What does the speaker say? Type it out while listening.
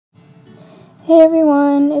Hey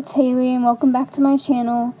everyone, it's Hailey and welcome back to my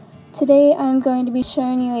channel. Today I'm going to be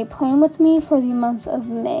showing you a plan with me for the month of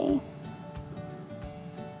May.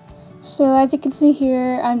 So as you can see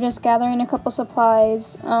here, I'm just gathering a couple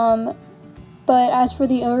supplies, but as for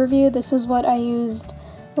the overview, this is what I used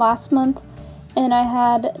last month, and I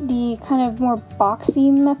had the kind of more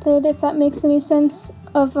boxy method, if that makes any sense,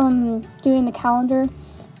 of doing the calendar,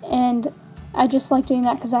 and I just like doing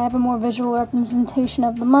that because I have a more visual representation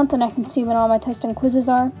of the month and I can see when all my tests and quizzes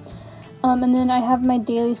are. And then I have my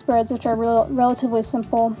daily spreads, which are relatively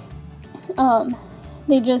simple.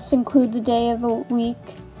 They just include the day of the week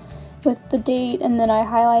with the date, and then I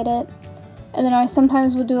highlight it. And then I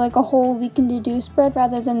sometimes will do like a whole weekend to do spread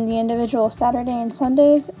rather than the individual Saturday and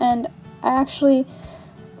Sundays. And I actually,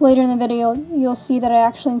 later in the video, you'll see that I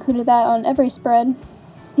actually included that on every spread,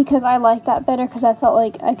 because I like that better, because I felt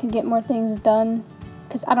like I could get more things done,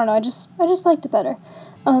 because I don't know, I just liked it better.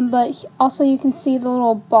 But also you can see the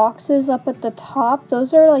little boxes up at the top.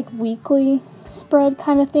 Those are like weekly spread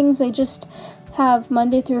kind of things. They just have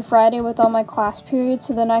Monday through Friday with all my class periods,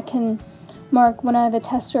 so then I can mark when I have a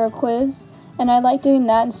test or a quiz. And I like doing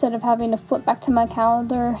that instead of having to flip back to my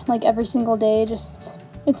calendar like every single day. Just,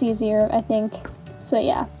 it's easier, I think. So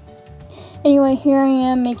yeah. Anyway, here I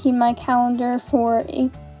am making my calendar for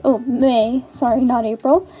May, sorry, not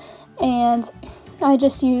April, and I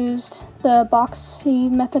just used the boxy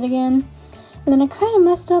method again, and then I kind of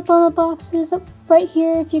messed up on the boxes up right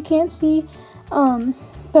here if you can't see,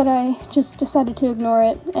 but I just decided to ignore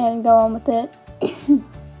it and go on with it.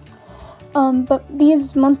 But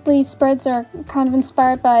these monthly spreads are kind of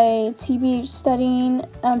inspired by TBH studying.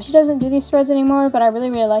 She doesn't do these spreads anymore, but I really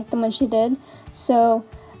liked them when she did, so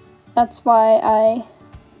that's why I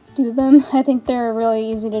do them. I think they're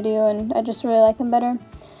really easy to do and I just really like them better.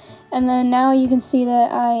 And then now you can see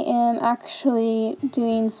that I am actually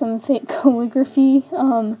doing some fake calligraphy.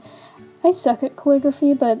 I suck at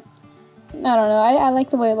calligraphy, but I don't know, I like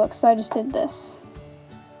the way it looks, so I just did this.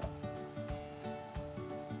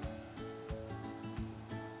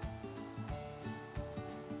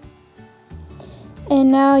 And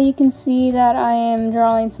now you can see that I am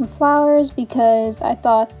drawing some flowers because I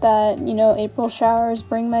thought that, you know, April showers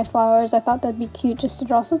bring my flowers. I thought that'd be cute just to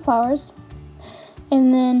draw some flowers.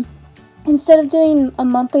 And then instead of doing a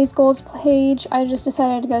monthly goals page, I just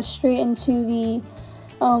decided to go straight into the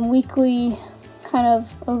weekly kind of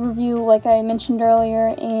overview like I mentioned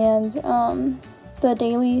earlier, and the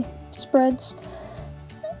daily spreads.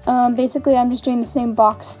 Basically I'm just doing the same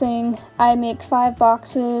box thing. I make 5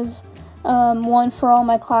 boxes. One for all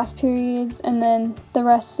my class periods, and then the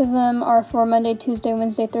rest of them are for Monday, Tuesday,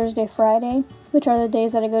 Wednesday, Thursday, Friday, which are the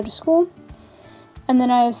days that I go to school. And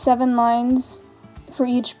then I have 7 lines for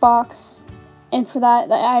each box, and for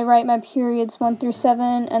that I write my periods 1 through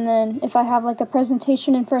 7, and then if I have like a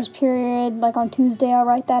presentation in first period, like on Tuesday, I'll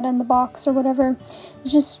write that in the box or whatever.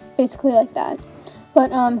 It's just basically like that.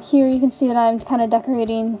 But here you can see that I'm kind of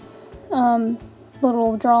decorating,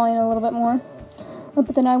 little drawing a little bit more.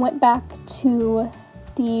 But then I went back to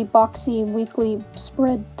the boxy weekly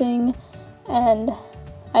spread thing, and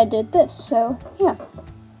I did this, so yeah.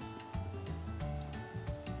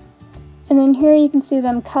 And then here you can see that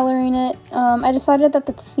I'm coloring it. I decided that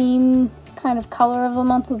the theme kind of color of the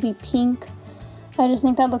month would be pink. I just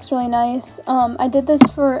think that looks really nice. I did this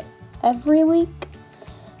for every week,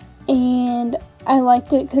 and I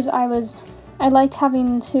liked it because I liked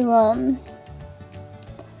having to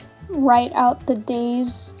write out the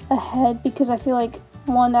days ahead, because I feel like,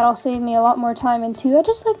 1, that'll save me a lot more time, and 2, I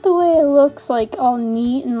just like the way it looks, like all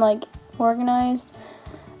neat and like organized.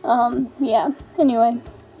 Yeah, anyway,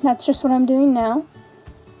 that's just what I'm doing now.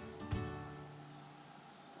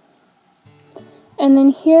 And then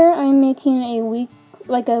here I'm making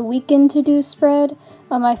a weekend to do spread.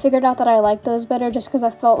 I figured out that I like those better just because I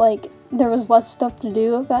felt like there was less stuff to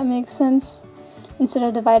do, if that makes sense. Instead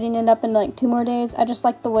of dividing it up in like 2 more days, I just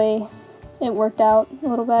like the way it worked out a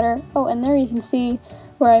little better. Oh, and there you can see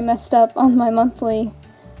where I messed up on my monthly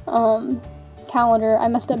calendar. I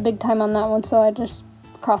messed up big time on that one, so I just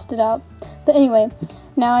crossed it out. But anyway,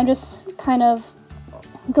 now I'm just kind of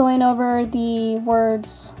going over the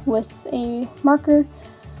words with a marker,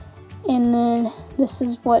 and then this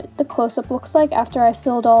is what the close-up looks like after I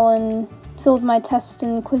filled my tests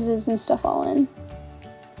and quizzes and stuff all in.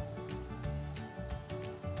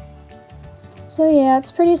 So yeah,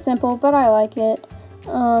 it's pretty simple, but I like it.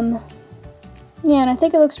 Yeah, and I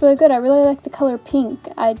think it looks really good. I really like the color pink.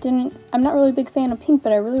 I'm not really a big fan of pink,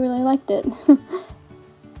 but I really liked it.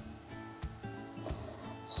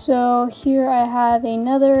 So here I have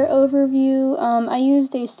another overview. I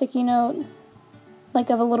used a sticky note like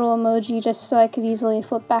of a little emoji just so I could easily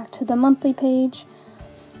flip back to the monthly page.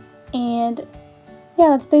 And yeah,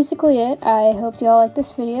 that's basically it. I hope you all liked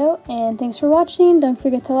this video, and thanks for watching. Don't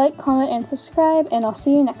forget to like, comment, and subscribe, and I'll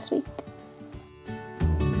see you next week.